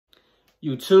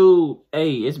YouTube,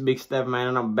 hey, it's Big Steph, man,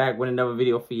 and I'm back with another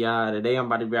video for y'all. Today, I'm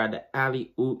about to ride the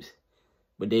alley-oops,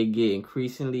 but they get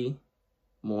increasingly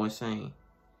more insane.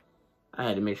 I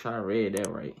had to make sure I read that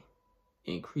right.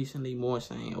 Increasingly more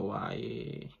insane. Oh, wow,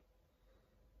 yeah.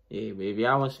 Yeah, but if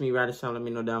y'all want to see me ride this song, let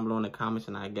me know down below in the comments,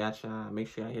 and I got y'all. Make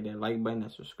sure y'all hit that like button,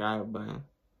 that subscribe button.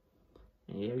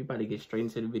 And yeah, everybody get straight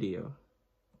into the video.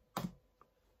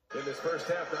 In this first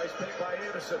half, nice pick by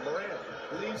Anderson. Morant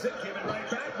leaves it, give it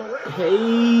right back. Morant.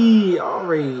 Hey,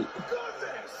 already.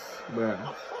 Bruh,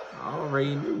 I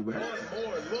already knew, bruh.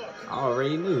 I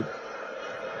already knew.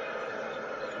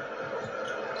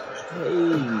 Hey.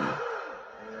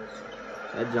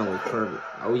 That jump was perfect.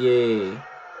 Oh, yeah.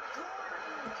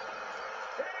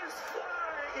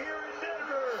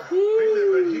 He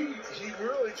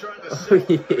really tried to save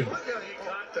it. Look how he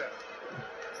got that.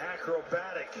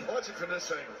 Acrobatic. Watch it from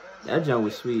this angle. That jump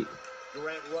was sweet.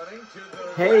 Durant running to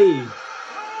the hey. Oh,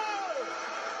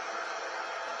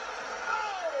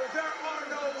 there are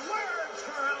no words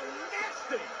for how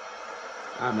nasty.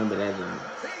 I remember that jump.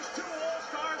 These two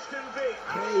all-stars can be.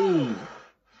 Hey.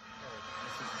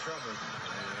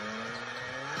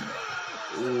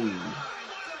 Ooh.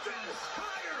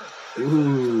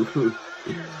 Ooh.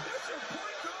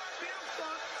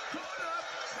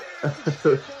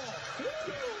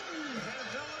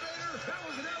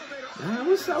 Man,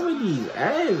 what's up with these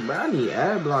ads, bro? I need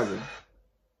ad blocking.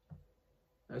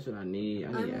 That's what I need. I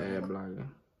need ad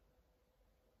blocking.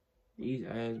 These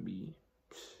ads be,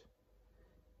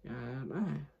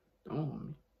 man, don't want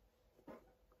me.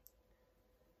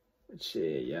 But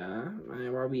shit, y'all,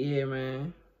 man, while we here,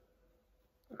 man,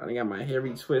 I done got my hair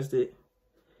retwisted.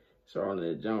 It's all in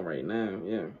the jump right now,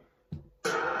 yeah.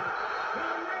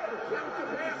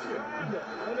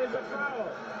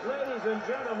 Ladies and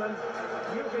gentlemen,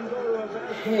 you can go to a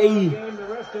hey, game the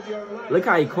rest of your life. Look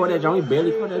how he caught that jump. He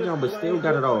barely caught that jump, but still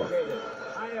got it off.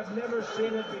 I have never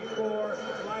seen it before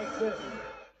like this.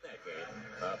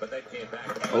 But they came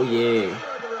back. Oh yeah.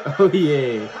 Oh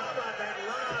yeah. How about that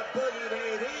lob Boogie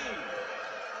AD?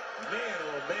 Man,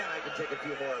 oh man, I could take a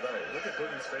few more of those. Look at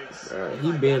Boogie's face. He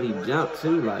barely jumped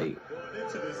too, like.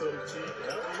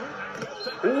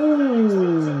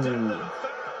 Ooh.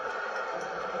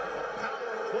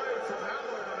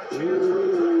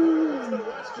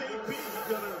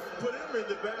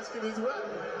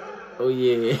 Oh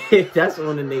yeah, that's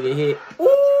when the nigga hit.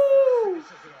 Ooh!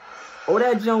 Oh,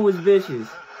 that jump was vicious.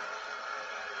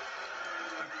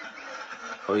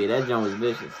 Oh yeah, that jump was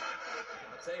vicious.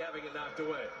 Say having it knocked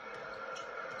away.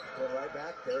 Going right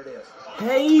back, there it is.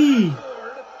 Hey!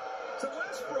 To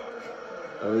Westbrook.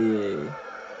 Oh yeah.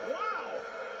 Wow!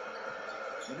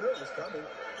 You knew it was coming.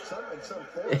 Some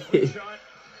form shot.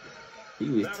 He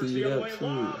was teed up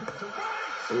too.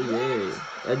 Oh yeah,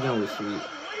 that jump was sweet.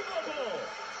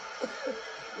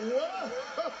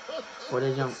 Oh,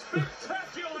 that jump.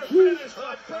 Spectacular finish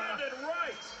by Brandon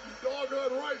Wright.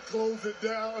 Doggone Wright closed it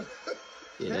down.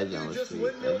 Yeah, that jump was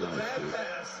sweet. That jump was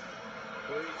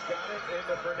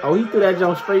sweet. Oh, he threw that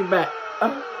jump straight back.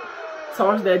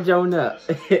 Tossed that jump up.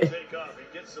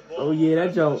 Oh yeah,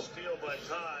 that jump.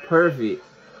 Perfect.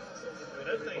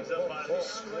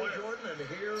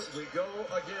 Here we go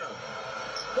again.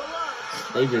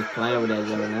 They just playing with that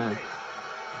jump now.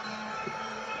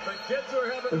 The kids are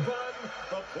having fun.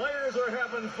 The players are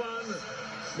having fun.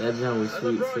 That jump was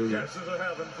sweet too. The broadcasters are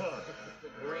having fun.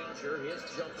 Granger, his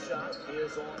jump shot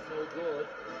is on no good.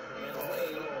 And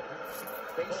Wade,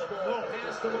 baseball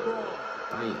pass to LeBron.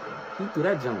 Hey, he threw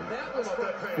that jump That was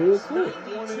full court.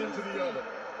 One into the other.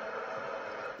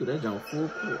 Threw that jump full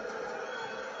court.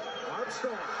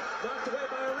 Armstrong, knocked away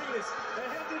by Arenas.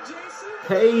 Ahead to Jason.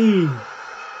 Hey.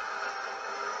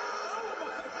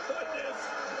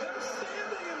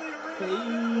 Hey.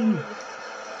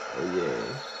 Oh yeah.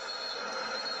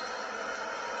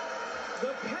 The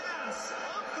pass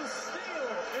off the steal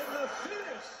and the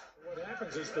finish. What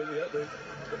happens is the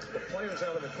players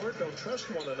out on the court don't trust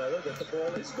one another that the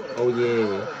ball is going to. Oh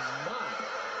yeah.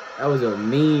 That was a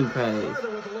mean pass. With a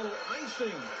little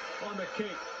icing on the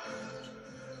cake.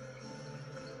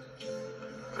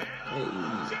 Hey, I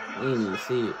didn't even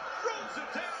see it.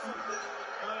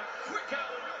 Quick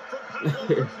out from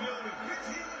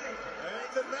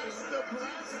the master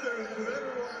blaster and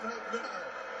everyone up now.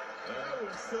 That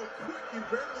was so quick you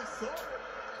barely saw it.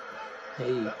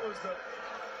 Hey. That was the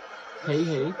Hey.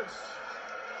 alley-oop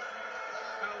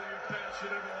pass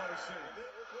you'd ever want to see.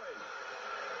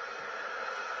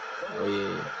 Oh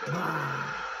yeah.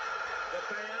 The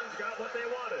fans got what they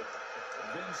wanted.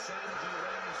 Vincenzo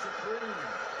reigns supreme.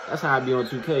 That's how I be on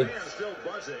 2K.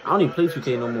 I don't even play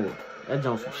 2K no more. That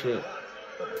jump's some shit.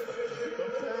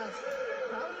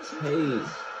 Hey.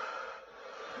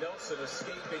 Nelson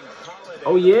escaping Holiday.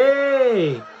 Oh,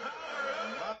 yeah.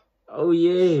 Oh,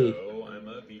 yeah. So I'm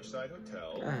a beachside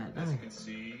hotel. God, as you can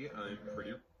see, I'm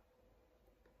pretty.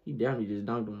 He definitely just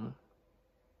dunked on him.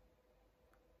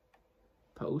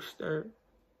 Poster.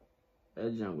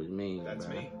 That jump was mean. That's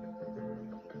bro. me.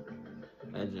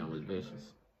 That jump was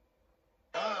vicious.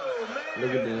 Oh, man.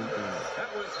 Look at this guy.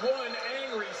 That was one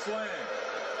angry slam.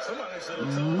 Somebody should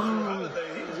have told Drew Holiday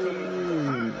he was going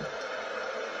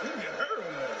to get hurt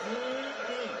on that.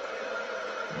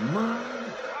 Mom.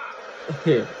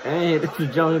 And he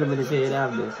jumped him in his head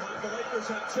after. The Lakers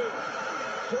have two.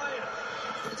 Bryant.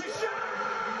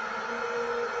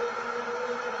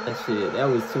 That shit, that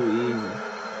was too easy.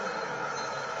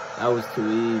 That was too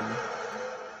easy.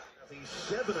 He's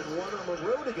 7-1 on the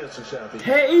road against the Southeast.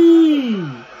 Hey!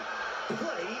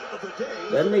 Play of the day.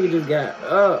 That nigga just got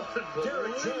up.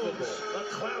 Derek Jones, a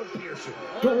cloud piercer.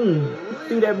 Boom.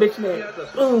 Threw that bitch in there.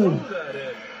 Boom. That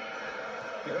in.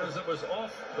 Because it was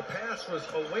off, the pass was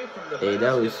away from the Hey,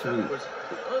 that was basket. sweet. That was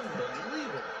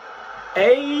unbelievable.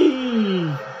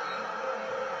 Hey!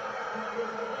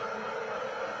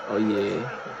 Oh,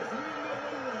 yeah.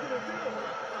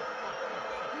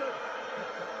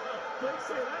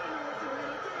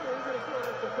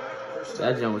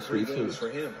 That jump was sweet, too. For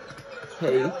him.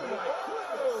 Hey.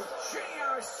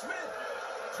 J.R. Smith,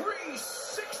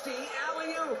 360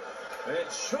 alley-oop. And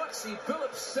Chauncey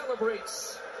Billups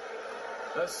celebrates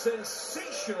a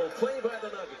sensational play by the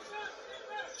Nuggets.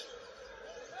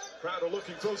 Crowder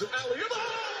looking, throws it alley-oop. Oh!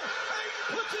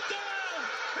 He puts it down!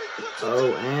 He puts it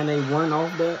Oh, down! and they won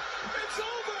off that? It's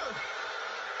over!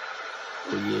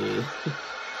 Oh, yeah.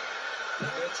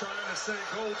 They're trying to say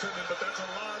goaltending, but that's a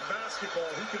live basketball.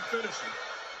 Who can finish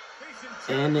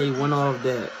it? And they went off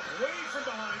that. Way from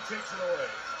behind takes it away.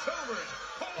 Chalmers.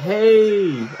 Oh!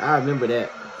 Hey! I remember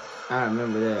that. I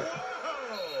remember that.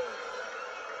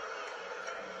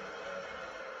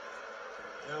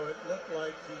 Now it looked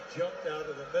like he jumped out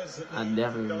of the mezzanine. I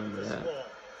definitely remember that.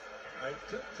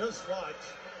 Just watch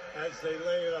as they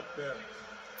lay it up there.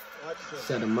 Watch this.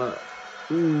 Set him up.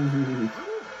 Ooh. Nice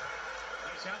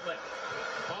outlet.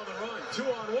 On the run.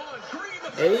 2-on-1. Green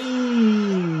the Hey!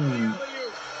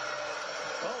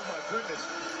 Oh my goodness.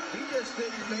 He just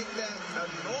didn't make that a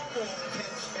normal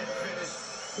catch and finish.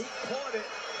 He caught it,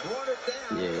 brought it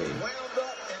down, Yeah. wound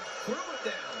up, and threw it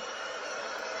down.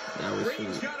 That was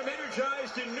Green's sweet. got him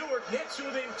energized in Newark. Nets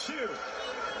within 2.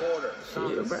 Porter.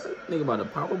 Shit, bro. Nigga about to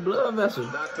pop a blood vessel.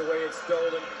 Knocked away, it's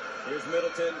stolen. Here's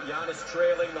Middleton. Giannis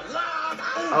trailing the lob.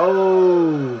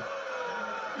 Oh!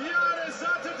 Giannis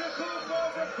Antetokounmpo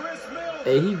over Chris Mills.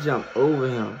 Hey, he jumped over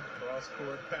him.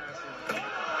 Cross-court passes.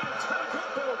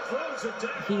 Antetokounmpo throws it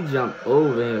down. He jumped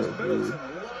over him, dude. Middleton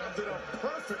lobbed it up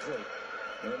perfectly.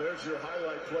 Now there's your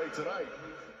highlight play tonight.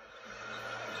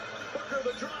 Booker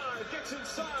the drive, gets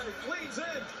inside, leads in.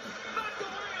 Knocked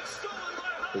away and stolen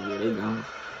by Yeah, Howard. they gone.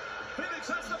 Phoenix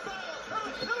has the foul.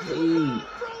 Hey.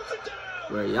 Throws it down.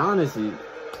 Bro, Giannis is...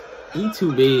 He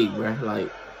too big, bro.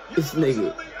 Like, this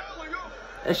nigga...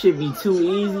 That shit be too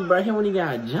easy, bro. He only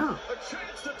gotta jump. A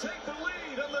chance to take the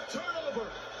lead and the turnover.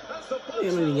 As the He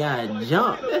only gotta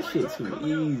jump. That shit too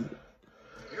easy.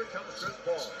 Here comes Chris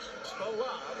Paul. The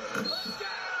lob.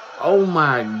 Oh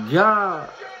my god.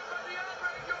 Jammed by the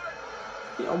Alvin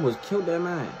Gordon. He almost killed that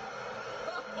man.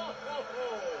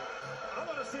 I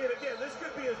want to see it again. This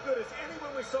could be as good as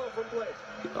anyone we saw from Blake.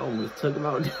 He almost took him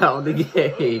out the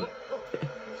game.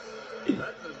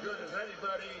 That's as good as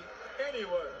anybody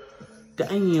anywhere.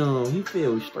 Damn, he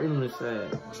fell straight on the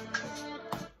side.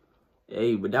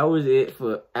 Hey, but that was it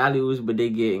for alley-oops, but they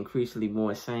get increasingly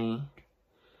more insane.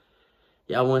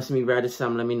 Y'all want to see me react to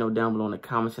something, let me know down below in the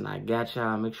comments, and I got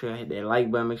y'all. Make sure I hit that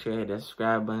like button, make sure I hit that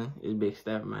subscribe button. It's Big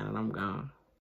Steph, man, and I'm gone.